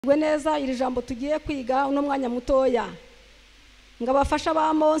neza iri jambo tugiye kwiga uno mwanya mutoya ngo abafasha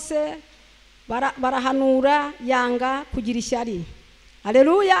ba Mose barahanura yanga kugira ishyari.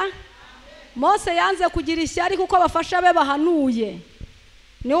 Haleluya. Mose yanze kugira ishyari kuko abafasha be bahanuye.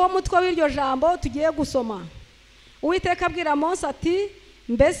 Niwo mutwe w'iryo jambo tugiye gusoma. Uwiteka abwira Mose ati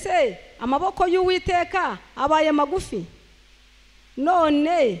mbese amaboko y'Uwiteka abaye magufi,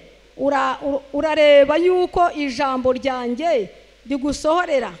 none urareba yuko ijambo ryanjye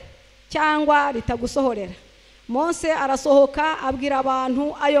rigusohorera cyangwa ritagusohorera. Mose arasohoka abwira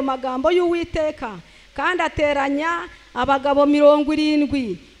abantu ayo magambo y'Uwiteka, kandi ateranya abagabo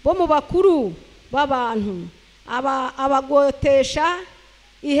 70 bo mu bakuru b'abantu abagotesha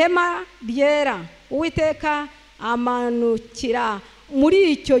ihema ryera. Uwiteka amanukira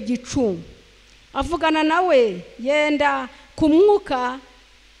muri icyo gicu, avugana nawe yenda ku mwuka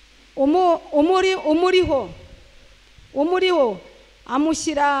umuriho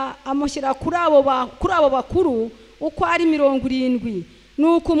amushyira kuri abo bakuru uko ari 70.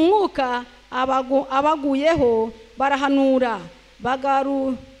 Nuko umwuka abaguyeho barahanura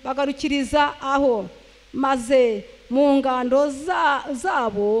bagarukiriza aho, maze mu ngando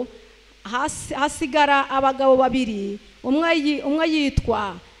zabo hasigara abagabo 2, umwe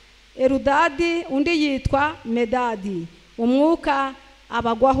yitwa Erudadi undi yitwa Medadi. Umwuka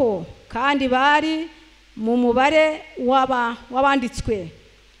abagwaho, kandi bari mu mubare wabanditswe,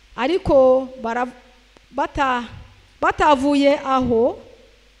 ariko batavuye aho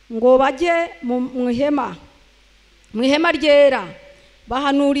ngo bajye mu ihema ryera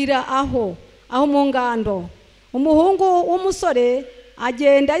bahanurira aho mu ngando. Umuhungu w'umusore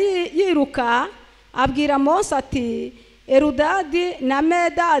agenda yiruka abwira Mose ati Erudadi na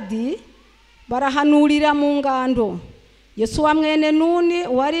Medadi barahanurira mu ngando. Yesuwa mwene Nuni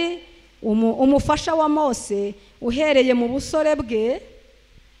wari umufasha wa Mose uhereye mu busore bwe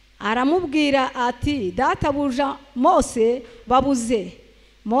aramubwira ati databuja Mose babuze.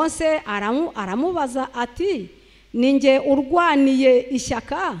 Mose aramubaza ati ninjye urwaniye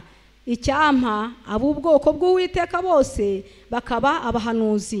ishyaka icyampa ab'ubwoko bw'Uwiteka bose bakaba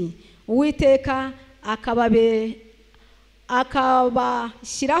abahanuzi. Uwiteka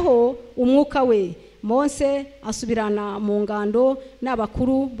akabashyiraho umwuka we. Mose asubirana mu ngando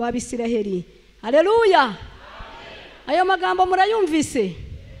n'abakuru b'Abisiraheli. Haleluya. Ayo magambo murayumvise?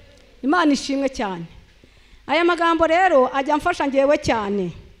 Imana ishimwe cyane. Aya magambo rero ajya mfasha ngewe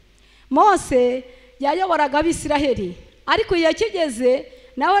cyane. Mose yayoboraga Abisiraheli, ariko igihe kigeze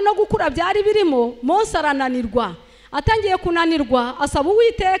nawe no gukura byari birimo, Mose arananirwa. Atangiye kunanirwa asaba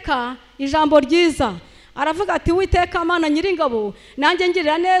Uwiteka ijambo ryiza. Aravuga ati Uwiteka Mana Nyiringabo, nanjye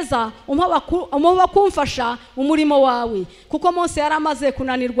ngirira neza umuba kumfasha umurimo wawe. Kuko Mose yaramaze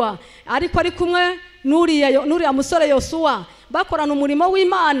kunanirwa, ariko ari kumwe n'uriya musore Yosuwa bakorana umurimo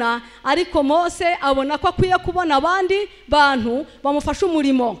w'Imana, ariko Mose abona ko akwiye kubona abandi bantu bamufasha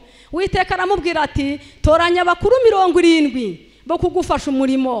umurimo. Uwiteka aramubwira ati toranya abakuru 70 bo kugufasha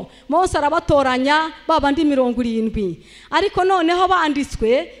umurimo. Mose arabatoranya babandi 70, ariko noneho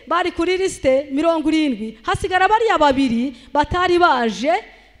banditswe bari kuri liste 70, hasigara bariya 2 batari baje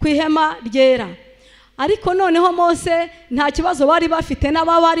ku ihema ryera. Ariko noneho Mose nta kibazo bari bafite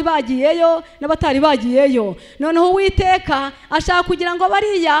n'abari bagiyeyo n'abatari bagiyeyo. Noneho Uwiteka ashaka kugira ngo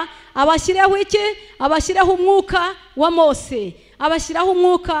bariya abashyireho iki? Abashyireho umwuka wa Mose, abashyireho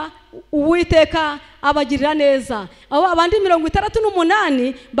umwuka. Uwiteka abagirira neza. Abo abandi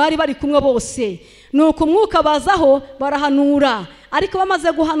 68 bari kumwe bose. Nuko umwuka bazaho barahanura, ariko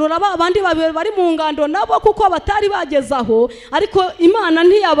bamaze guhanura abandi bari mu ngando nabo kuko batari bagezaho, ariko Imana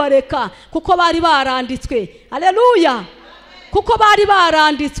ntiyabareka kuko bari baranditswe. Haleluya. Kuko bari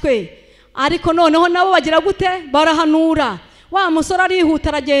baranditswe, ariko noneho nabo bagira gute? Barahanura. Wa musore arihuta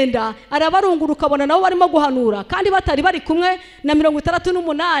aragenda arabarunguruka, abona nabo barimo guhanura kandi batari bari kumwe na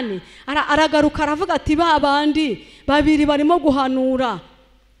 68. Aragaruka aravuga ati babandi 2 barimo guhanura.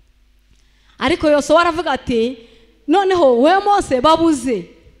 Ariko Yosuwa aravuga ati noneho we Mose babuze.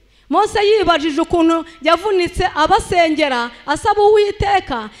 Mose yibajije ukuntu yavunitse abasengera asaba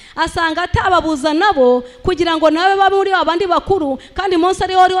Uwiteka, asanga atababuza nabo kugira ngo nawe babe muri abandi bakuru, kandi Mose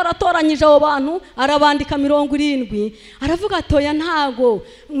ari wari waratoranyije abo bantu arabandika 70. Aravuga atoya ntago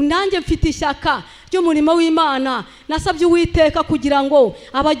nanjye mfite ishyaka ry'umurimo w'Imana, nasabye Uwiteka kugira ngo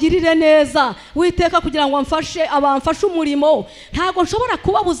abagirire neza, Uwiteka kugira ngo abamfashe umurimo, ntago nshobora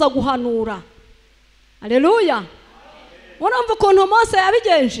kubabuza guhanura. Haleluya. Urumva ukuntu Mose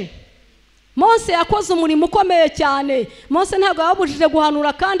yabigenje? Mose yakoze umurimo ukomeye cyane. Mose ntabwo yabujije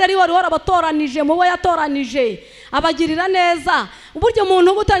guhanura, kandi ari wari warabatoranije mu bo yatoranije abagirira neza. burya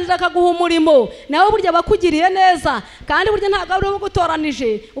umuntu ugutangira akaguha umurimo nawe burya bakugiriye neza kandi burya ntabwo ari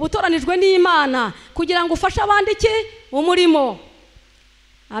ugutoranije ubutoranijwe n'Imana kugira ngo ufashe abandi iki umurimo.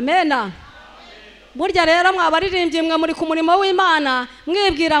 Amena. Burya rero mwabaririmbye mwe muri ku murimo w'Imana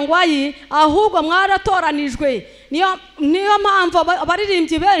mwibwira ngo ayi ahubwo mwaratoranijwe. Niyo mpamvu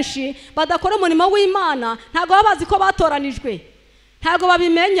abaririmbyi benshi badakora umurimo w'Imana ntabwo babazi ko batoranijwe, ntabwo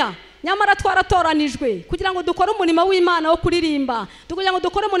babimenya. Nyamara twaratoranijwe kugira ngo dukore umurimo w'Imana wo kuririmba, kugira ngo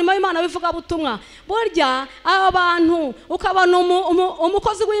dukore umurimo w'Imana wivuga butumwa. Burya abantu ukabona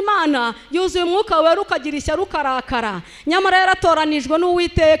umukozi w'Imana yuzuye umwuka wera ukagira ishyari ukarakara, nyamara yaratoranijwe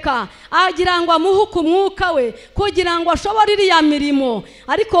n'Uwiteka agira ngo amuhe ku mwuka we kugira ngo ashobore iriya mirimo.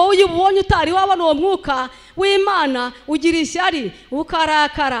 Ariko wowe iyo ubonye utari wabona uwo mwuka w'Imana ugira ishyari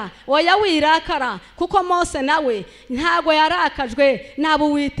ukarakara, oya wirakara, kuko Mose nawe ntago yarakajwe nabo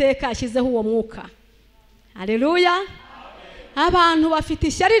Uwiteka ashyizeho uwo mwuka. Haleluya. Abantu bafite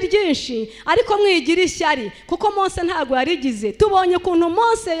ishyari ryinshi ariko mwigira ishyari kuko Mose ntago yarigize. Tubonye ukuntu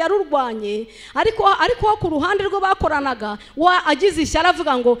Mose yarurwanye ariko ku ruhande rwo bakoranaga agize ishyari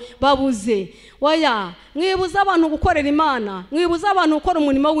avuga ngo babuze. Oya, mwibuza abantu gukorera Imana, mwibuza abantu gukora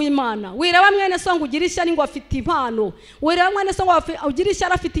umurimo w'Imana. Wireba mwene so ngo ugira ishyari ngo afite impano, wireba mwene so ngo ugira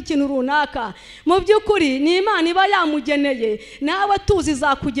ishyari afite ikintu runaka. Mu by'ukuri ni Imana iba yamugeneye, nawe tuzi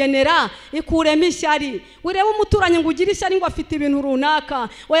zakugenera ikuremo ishyari. Wireba umuturanyi ngo ugira ishyari ngo afite ibintu runaka,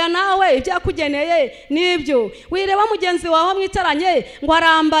 oya nawe ibyakugeneye nibyo. Wireba mugenzi wawe mwitaranye ngo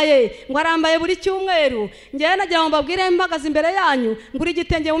arambaye buri cyumweru. Ngiye nagira ngo mbabwire mpagaze imbere yanyu nguri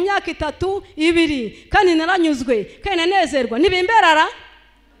igitenge mu myaka 3 2 kandi naranyuzwe kandi nanezerwa. Nibimberara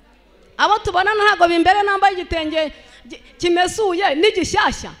abo tubona ntago bimbere nambaye igitenge kimesuye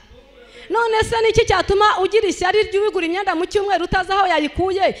n'igishyashya. None se niki cyatuma ugira ishyari ry'ubigura imyenda mu cyumweru utazi aho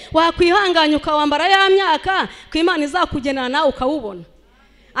yayikuye? Wakwihanganya ukawambara ya myaka ko Imana izakugenera nawe ukawubona.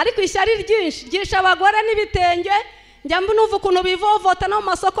 Ariko ishyari ryinshi abagore n'ibitenge njya mbunuva ukuntu bivovota no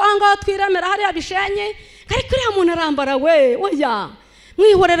mu masoko ahangaho twiramera hariya bishenye. Ariko uriya muntu arambara we, oya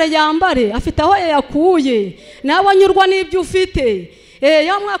mwihorere yambare afite aho yakuye, nawe anyurwa n'ibyo ufite.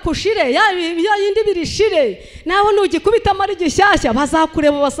 Ya mwaka ushire ya yindi birishire, nawe nugikubita mari gishyashya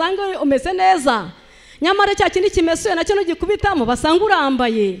bazakureba basanga umeze neza. Nyamara cya kindi kimesuye nacyo nugikubitamo basanga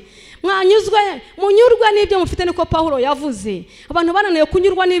urambaye. Munyurwe n'ibyo mufite niko Paulo yavuze. Abantu bananiye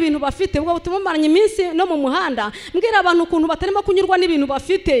kunyurwa n'ibintu bafite, ubwo butumaranye iminsi no mu muhanda mbwira abantu ukuntu batarimo kunyurwa n'ibintu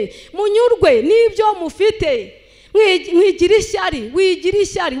bafite. Munyurwe n'ibyo mufite. Mwigira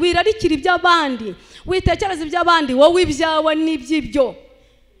ishyari, wirarikira iby'abandi, witekereza iby'abandi, wowe ibyawe n'iby'ibyo.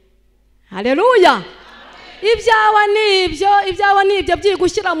 Haleluya. Ibyawe nibyo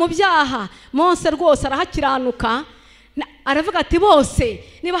byigushyira mu byaha. Mose rwose arahakiranuka aravuga ati bose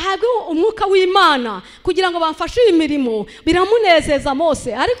nibahabwe umwuka w'Imana kugira ngo bamfashe imirimo. Biramunezeza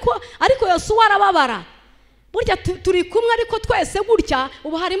Mose, ariko Yosuwa arababara. Burya turi kumwe ariko twese gutya.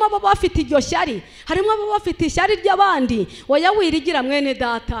 Ubu harimo abo bafite iryo shyari, harimo abo bafite ishyari ry'abandi. Oya wirigira mwene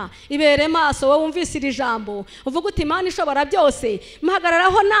data, ibere maso wowe wumvise iri jambo uvuga uti Imana ishobora byose,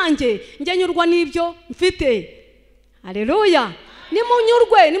 mpagararaho nanjye njye nyurwa n'ibyo mfite. Haleluya.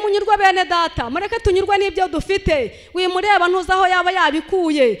 Nimunyurwe bene data, mureke tunyurwe n'ibyo dufite. Wimureba ntuzaho yaba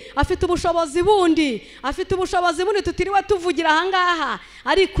yabikuye, afite ubushobozi bundi tutiriwe tuvugira ahangaha.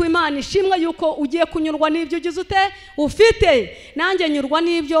 Ariko Imana ishimwe yuko ugiye kunyurwa n'ibyo ugize ute ufite. Nanjye nyurwa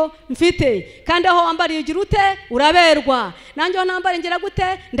n'ibyo mfite, kandi aho wambariye ugira ute uraberwa. Nanjye aho nambariye ngira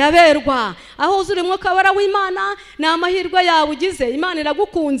gute ndaberwa. Aho uzuri mwuka wera w'Imana ni amahirwe yawe ugize. Imana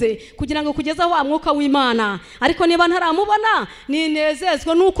iragukunze kugira ngo kugeza wa mwuka w'Imana. Ariko niba ntaramubona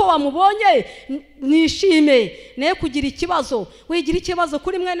ninezezwe nuko wamubonye, nishime ne kugira ikibazo. Wigira ikibazo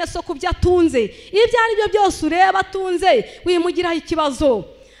kuri mwene so kubya atunze, ibyo ari byo byose ureba atunze wimugiraho ikibazo.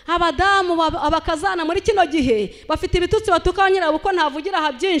 Abadamu abakazana muri kino gihe bafite ibitutsi batuka nyira buko ntavugira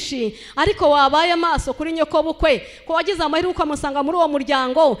aha byinshi. Ariko wabaye maso kuri nyoko bukwe ko wagize amahirwe ukamusanga muri uwo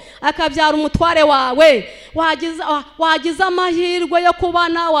muryango akabyara umutware wawe. Wagize amahirwe yo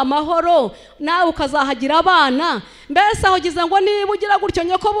kubana wa mahoro nawe ukazahagira abana. Mbese aho gize ngo niba ugira gutyo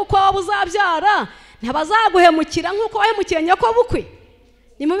nyoko bukwe uzabyara ntabazaguhemukira nkuko wahemukiye nyoko bukwe.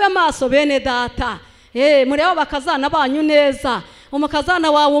 Nimube maso bene data, mureba bakazana banyu neza.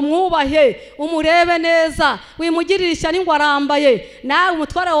 Umukazana wawe umwubahe, umurebe neza, wimugirira ishyari ngo arambaye. Nawe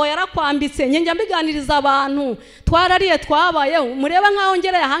umutware wawe yarakwambitse. Njya mbiganiriza abantu twarariye twabaye, mureba nkaho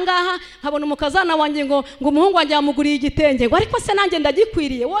ngereye ahangaha nkabona umukazana wanjye ngo umuhungu wanjye yamuguriye igitenge, ngo ariko se nanjye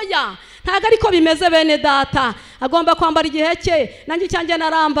ndagikwiriye. Oya, ntago ariko bimeze bene data agomba kwambara igihe cye nanjye cyanjye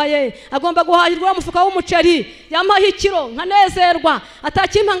narambaye agomba guhahirwa umufuka w'umuceri yamaho ikiro nkanezerwa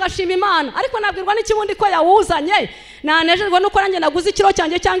atakimpa ngashima Imana ariko nabwirwa n'ikibundi ko yawuzanye nanejejwe nuko nanjye naguze ikiro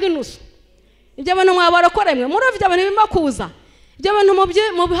cyanjye cyangwa inusu ibyo bintu mwabarokoremwe muravye abantu bima kuza ibyo bintu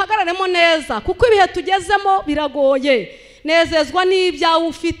mubihagararemo neza kuko ibihe tugezemo biragoye nezezwa n'ibyawe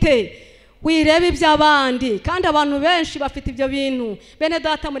ufite wirebe iby'abandi kandi abantu benshi bafite ibyo bintu bene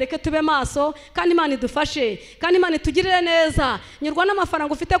data mureke tube maso kandi Imana idufashe kandi Imana itugirire neza nyurwa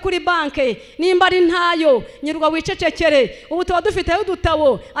n'amafaranga ufite kuri banke nimba ari ntayo nyurwa wicecekere ubu tuba dufiteho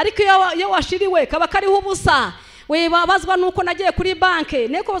udutabo ariko iyo washiriwe kaba kariho ubusa wibabazwa nuko nagiye kuri banke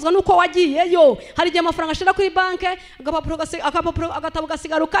nekobazwa nuko wagiyeyo hari igihe amafaranga ashira kuri banke agatabo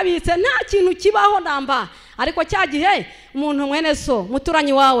gasigara ukabitse nta kintu kibaho namba ariko cyagihe umuntu mwene so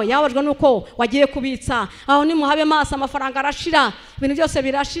muturanyi wawe yabajwe nuko wagiye kubitsa aho ni muhabe maso amafaranga arashira ibintu byose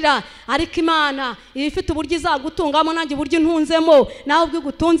birashira ariko Imana ifite uburyo izagutungamo nanjye uburyo ntunzemo nawe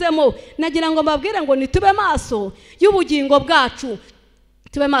ubwigutunzemo nagira ngo mbabwire ngo nitube maso y'ubugingo bwacu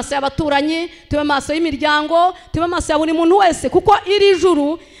tube maso y'abaturanyi tube maso y'imiryango tube maso ya buri muntu wese kuko iri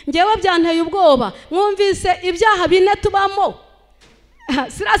juru ngewe byanteye ubwoba mwumvise ibyaha bine tubamo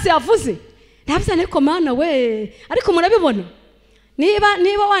Sirasi yavuze ndavuze ariko Mana we ariko murabibona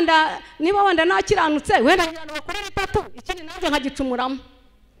niba wanda nakiranutse wenda abantu bakora bitatu ikindi naje nkagicumuramo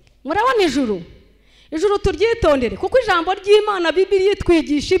murabona ijuru turyitondere kuko ijambo ry'Imana Bibiliya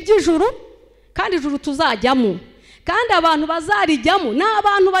itwigisha iby'ijuru kandi ijuru tuzajyamo kandi abantu bazarijyamo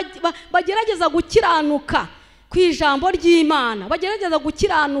n'abantu bagerageza gukiranuka ku ijambo ry'Imana bagerageza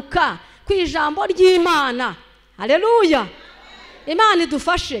gukiranuka ku ijambo ry'Imana haleluya Imana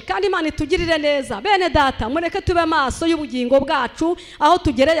idufashe kandi Imana itugirire neza bene data mureke tube maso y'ubugingo bwacu aho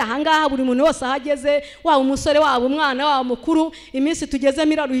tugereye ahangaha buri muntu wose ahageze waba umusore waba umwana waba mukuru iminsi tugeze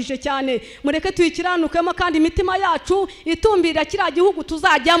miraruhije cyane mureke tuyikiranukemo kandi imitima yacu itumbira kiriya gihugu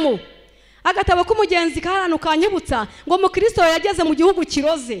tuzajyamo agatabo k'umugenzi karanuka nyibutsa ngo mukristo yageze mu gihugu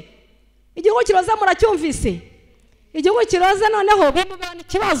kiroze igihugu kiroze muracyumvise igihugu kiroze noneho bimubana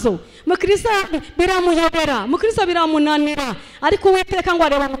ikibazo mukristo biramuyobera mukristo biramunanira ariko Uwiteka ngo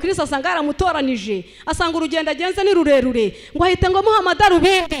areba mukristo asanga yaramutoranije asanga urugendo agenze ni rurerure ngo ahite ngo muha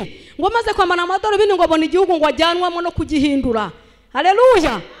amadarubindi ngo maze kwamana amadarubindi ngo abone igihugu ngo ajyanwamo no kugihindura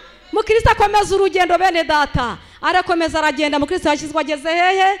haleluya mukristo akomeza urugendo bene data arakomeza aragenda mukristo yashyizwe ageze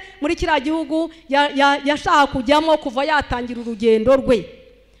hehe muri kiriya gihugu yashaka kujyamo kuva yatangira urugendo rwe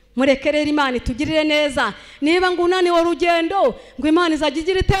mureke rero Imana itugirire neza niba ngo unaniwe urugendo ngo Imana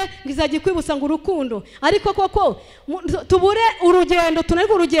izagigira ite ngo izagikwibutsa ngo urukundo ariko koko tubure urugendo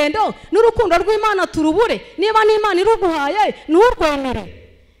tunarwe urugendo n'urukundo rw'Imana turubure niba n'Imana iruguhaye nturwemere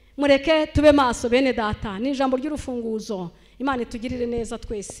mureke tube maso bene data ni ijambo ry'urufunguzo Imana itugirire neza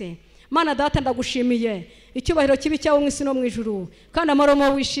twese Mana data ndagushimiye icyubahiro kibi cyawe mu isi no mu ijuru kandi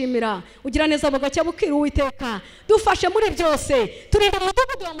amaromo wishimira ugira neza bugacya bukira Uwiteka dufashe muri byose turinde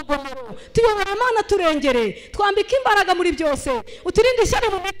umudugudu wa Mugomero tuyobora Mana turengere twambika imbaraga muri byose uturinde ishyari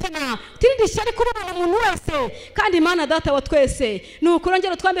mu mitima uturinde ishyari kuri buri muntu wese kandi Mana data wa twese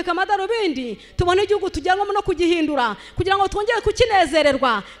nukurongera twambika amadarubindi tubone igihugu tujyanwamo no kugihindura kugira ngo twongere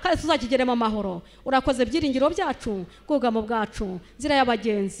kukinezererwa kandi tuzakigeremo amahoro urakoze byiringiro byacu bwugamo bwacu zira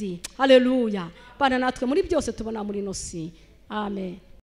y'abagenzi haleluya bana natwe muri byose tubona muri nosi amen.